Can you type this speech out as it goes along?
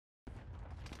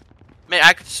Mate,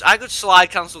 I could slide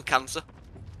cancel cancer.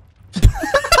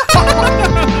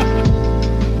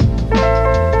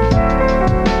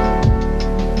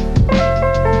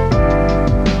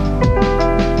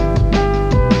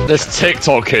 This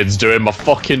TikTok kid's doing my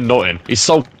fucking nutting. He's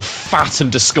so fat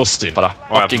and disgusting, but I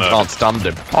fucking can't stand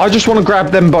him. I just want to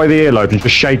grab them by the earlobe and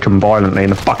just shake them violently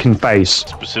in the fucking face.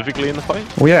 Specifically in the face?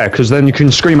 Well, yeah, because then you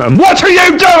can scream at them, "What are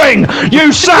you doing,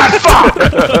 you sad fuck!"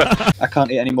 I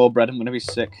can't eat any more bread, I'm gonna be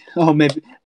sick. Oh, maybe...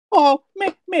 Oh,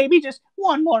 maybe just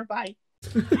one more bite.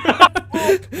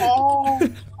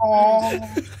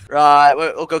 Right,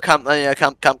 we'll go camp then, yeah,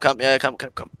 camp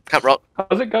rock. How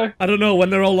does it go? I don't know, when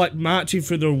they're all like marching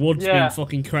through the woods being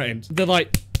fucking cretins. They're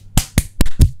like...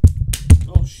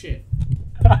 Oh shit.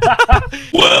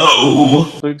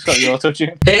 Whoa! Luke's got the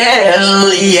auto-tune.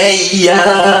 Hell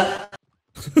yeah!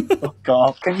 Oh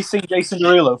god. Can you sing Jason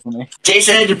Derulo for me?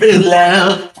 Jason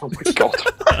Derulo! Oh my god.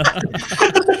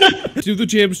 Do the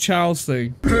James Charles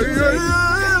thing. That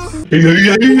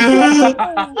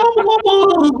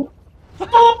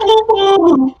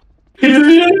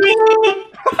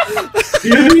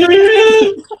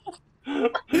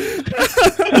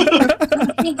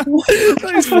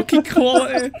is fucking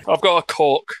quality. I've got a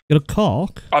cork. You got a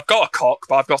cork? I've got a cock,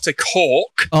 but I've got a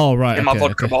cork Oh, right. in my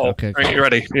vodka bottle. Okay. Right, you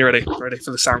ready? You ready? Ready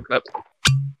for the sound clip?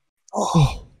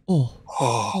 Oh.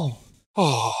 Oh.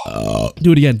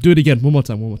 Do it again. Do it again. One more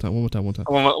time. One more time.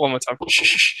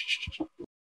 Shh.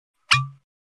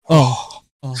 Oh.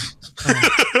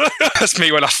 That's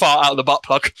me when I fart out of the butt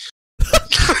plug.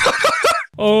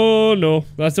 Oh no,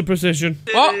 that's a precision.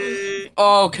 What?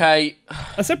 Okay.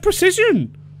 I said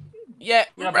precision. Yeah.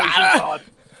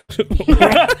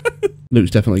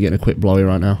 Luke's definitely getting a quick blowy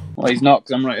right now. Well, he's not,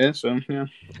 because I'm right here, so, yeah.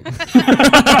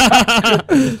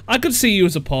 I could see you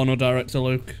as a porno director,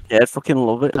 Luke. Yeah, I fucking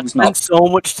love it. I spent so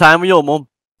much time with your mum.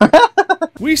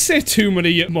 We say too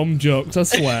many mum jokes, I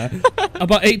swear.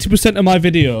 About 80% of my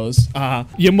videos are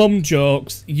your mum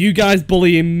jokes, you guys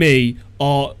bullying me,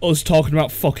 or us talking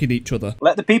about fucking each other.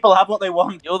 Let the people have what they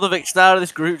want. You're the Vic star of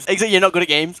this group. Except you're not good at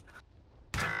games.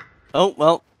 Oh,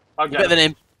 well. Okay. Better than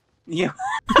him. Yeah.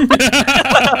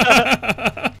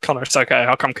 Connor, it's okay.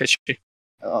 I'll come kiss you.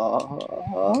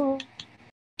 Oh.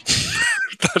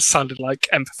 That sounded like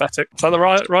empathetic. Is that the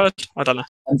right word? I don't know.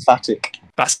 Emphatic.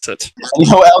 Bastard. You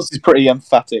know what else is pretty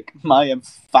emphatic? My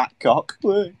fat cock.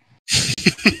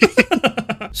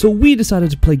 So we decided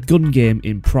to play gun game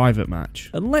in private match.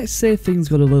 And let's say things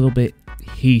got a little bit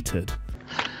heated.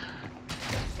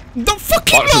 The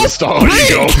fucking Back to the start when you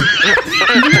go.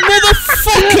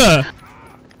 Motherfucker!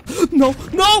 No!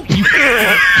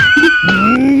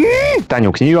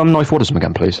 Daniel, can you knife Watersome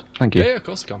again, please? Thank you. Yeah, of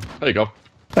course I can. There you go.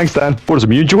 Thanks, Dan.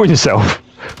 Watersome, you enjoying yourself?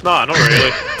 Nah, not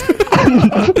really.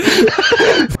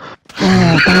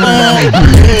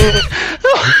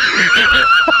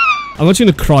 I'm actually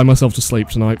gonna cry myself to sleep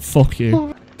tonight. Fuck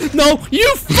you. No,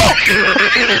 you fuck!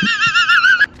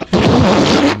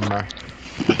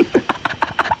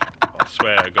 I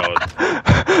swear to God.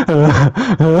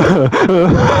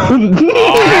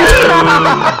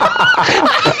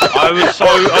 I was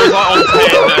like on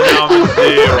 10 and now I'm at 0.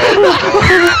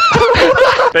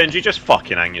 Benji, just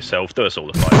fucking hang yourself. Do us all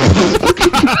the fight.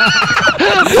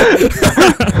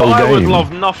 I would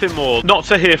love nothing more not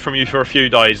to hear from you for a few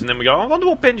days and then we go, I wonder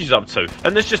what Benji's up to.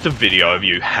 And there's just a video of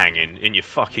you hanging in your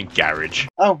fucking garage.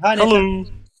 Oh, hi, Hello.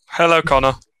 Hello,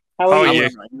 Connor. How are you?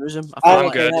 I'm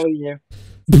good. How are you?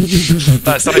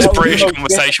 That's the most British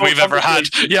conversation we've ever had.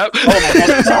 Yep. Oh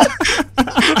my God.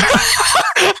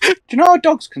 Do you know how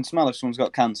dogs can smell if someone's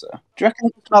got cancer? Do you reckon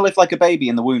they can smell if like a baby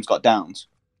in the womb's got Downs?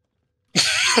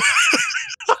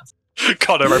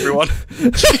 Connor, everyone.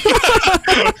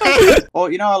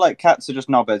 Or you know how like cats are just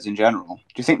knobheads in general? Do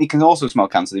you think they can also smell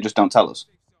cancer? They just don't tell us.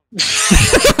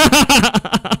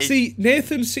 See,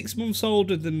 Nathan's 6 months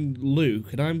older than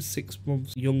Luke, and I'm 6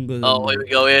 months younger than Oh, here we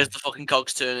go. Here's the fucking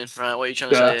cogs turning. Right, what are you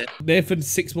trying to say here?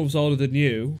 Nathan's 6 months older than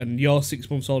you, and you're 6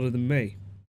 months older than me.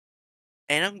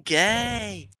 And I'm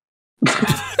gay.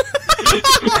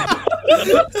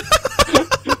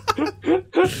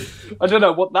 I don't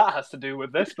know what that has to do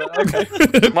with this, but okay.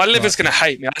 My liver's going to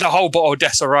hate me. I had a whole bottle of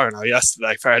Deserona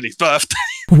yesterday for Ellie's birthday.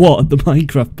 What, at the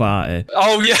Minecraft party?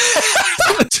 Oh, yeah.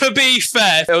 To be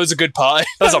fair, it was a good party.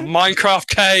 There was a Minecraft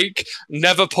cake,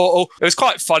 Nether portal. It was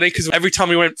quite funny because every time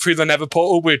we went through the Nether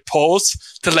portal, we'd pause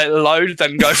to let it load,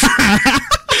 then go through.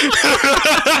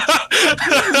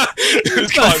 It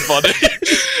was quite funny.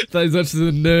 That is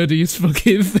actually the nerdiest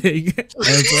fucking thing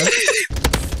ever.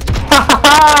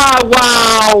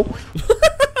 Wow!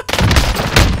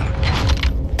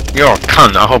 You're a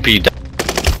cunt, I hope you die.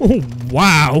 Oh,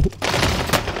 wow.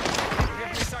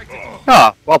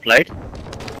 Ah, well played.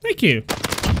 Thank you.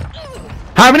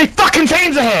 How many fucking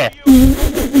teams are here?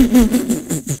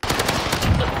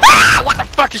 What the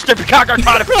fuck, you stupid can't go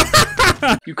trying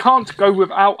to... You can't go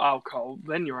without alcohol,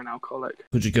 then you're an alcoholic.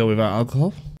 Could you go without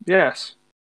alcohol? Yes.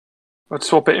 I'd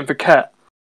swap it in for ket.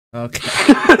 Okay.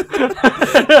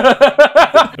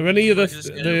 Are any of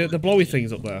the blowy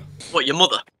things up there? What, your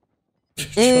mother?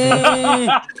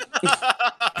 I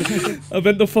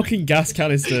meant the fucking gas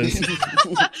canisters.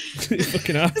 You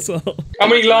fucking asshole. How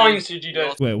many lines did you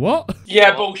do? Wait, what?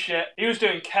 Yeah, bullshit. He was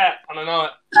doing ket, and I know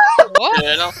it. What?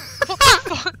 Yeah, no.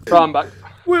 So I'm back.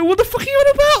 Wait, what the fuck are you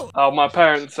on about? Oh, my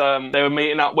parents, they were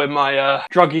meeting up with my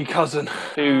druggy cousin,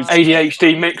 who's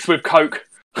ADHD mixed with coke.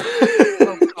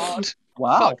 Oh god.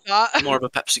 Wow. Fuck that. More of a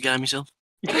Pepsi guy myself.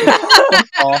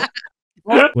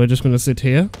 We're just gonna sit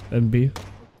here and be...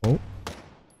 Oh.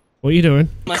 What are you doing?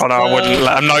 Connor, I wouldn't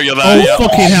let him know you're there. Oh, yet.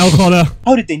 fucking hell, Connor.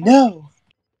 How did they know?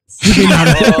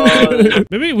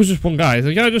 Maybe it was just one guy.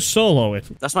 The guy just solo it.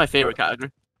 That's my favourite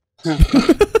category. I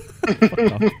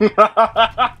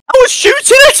was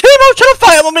shooting at him! I was trying to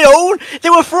fight him on my own!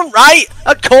 They were front right!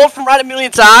 I caught front right a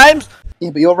million times! Yeah,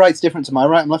 but your right's different to my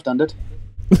right. I'm left-handed.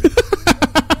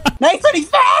 Nathan, he's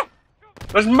there!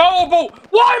 There's multiple!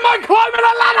 Why am I climbing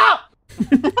a ladder?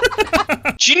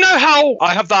 Do you know how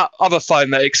I have that other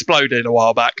phone that exploded a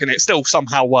while back and it still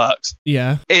somehow works?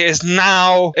 Yeah. It is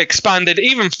now expanded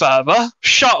even further,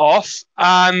 shut off,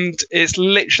 and it's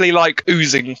literally like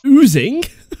oozing. Oozing?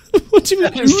 What do you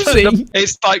mean oozing?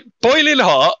 It's like boiling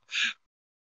hot.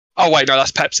 Oh wait, no,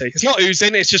 that's Pepsi. It's not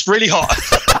oozing, it's just really hot.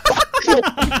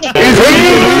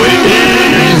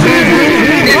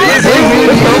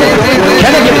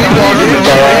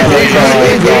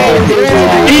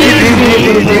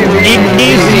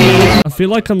 I feel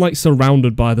like I'm like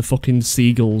surrounded by the fucking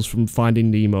seagulls from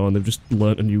Finding Nemo and they've just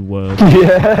learnt a new word.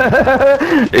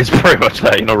 Yeah. It's pretty much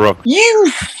that, you're not wrong.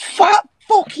 You fat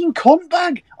fucking cunt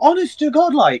bag! Honest to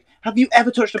God, like, have you ever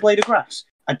touched a blade of grass?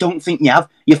 I don't think you have.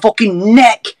 Your fucking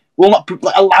neck will not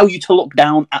allow you to look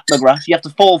down at the grass. You have to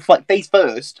fall like face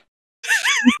first.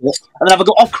 And then have a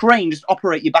go off crane, just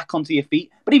operate you back onto your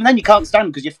feet. But even then you can't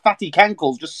stand because your fatty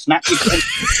cankles just snap you.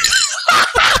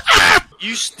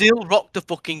 You still rock the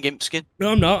fucking gimp skin.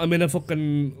 No, I'm not. I'm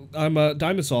a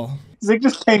dinosaur. Zig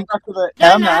just came back with it.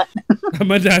 I'm not.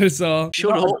 I'm a dinosaur.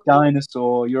 You're not a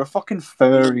dinosaur. You're a fucking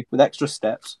furry with extra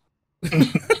steps.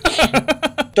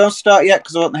 Don't start yet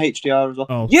because I want the HDR as well.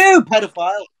 Oh. You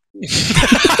pedophile!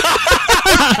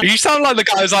 You sound like the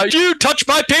guy who's like, you touch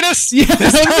my penis! Yeah, I'm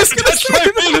just gonna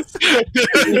say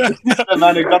The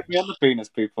man who got me on the penis,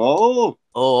 people.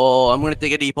 Oh, I'm gonna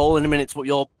dig a deep hole in a minute to put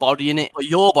your body in it. Put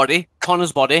your body,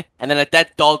 Connor's body, and then a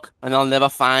dead dog, and I'll never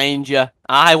find you.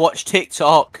 I watch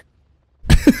TikTok.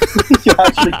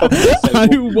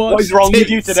 What is wrong with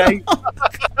you today?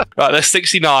 Right, there's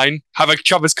 69. Have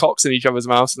each other's cocks in each other's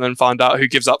mouths and then find out who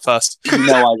gives up first.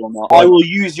 No, I will not. I will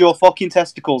use your fucking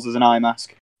testicles as an eye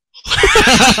mask.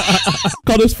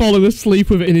 Connor's falling asleep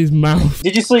with it in his mouth.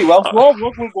 Did you sleep well?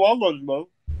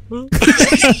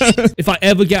 If I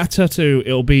ever get a tattoo,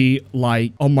 it'll be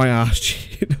like on my ass.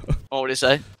 You know? What would it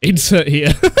say? Insert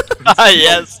here. Ah,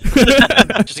 yes.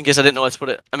 Just in case I didn't know where to put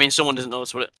it. I mean, someone doesn't know where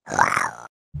to put it.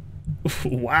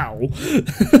 Wow.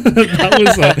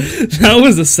 that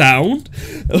was a sound.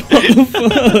 What the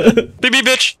fuck? Beep beep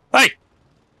bitch! Hey!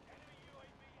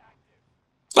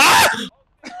 Ah!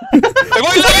 Hey,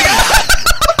 what are you looking at?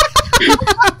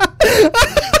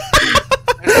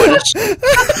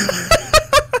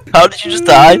 How did you just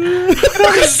die?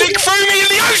 Sink through me in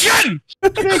the ocean!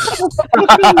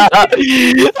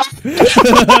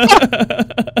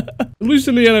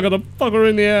 Loosen the end, I got a fucker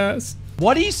in the ass.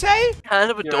 What do you say?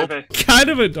 Kind of a dub. Kind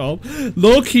of a dub.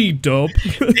 Low-key dub.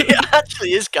 It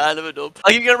actually is kind of a dub.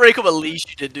 Like, if you're gonna break up a leash,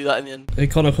 you did do that in the end. Hey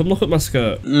Connor, come look at my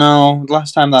skirt. No,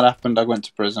 last time that happened, I went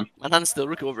to prison. And I'm still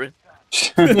recovering.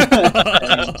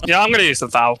 Yeah, I'm gonna use the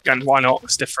valve again. Why not?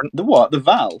 It's different. The what? The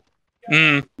valve?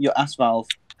 Mm. Your ass valve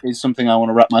is something I want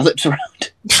to wrap my lips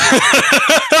around.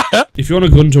 If you're on a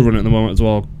gun to run at the moment as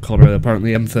well, Connor,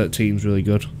 apparently M13 is really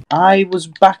good. I was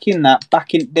back in that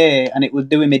back in the day, and it was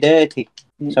doing me dirty.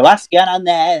 So ask again on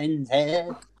there and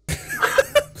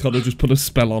Connor just put a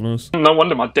spell on us. No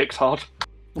wonder my dick's hard.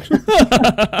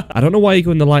 I don't know why you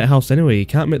go in the lighthouse anyway. You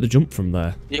can't make the jump from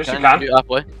there. Yes, you can. can. Do it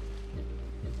halfway.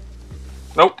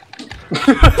 Nope.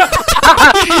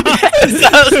 That's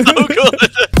so good.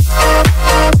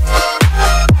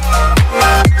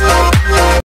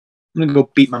 I'm gonna go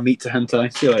beat my meat to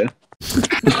hentai. See you later.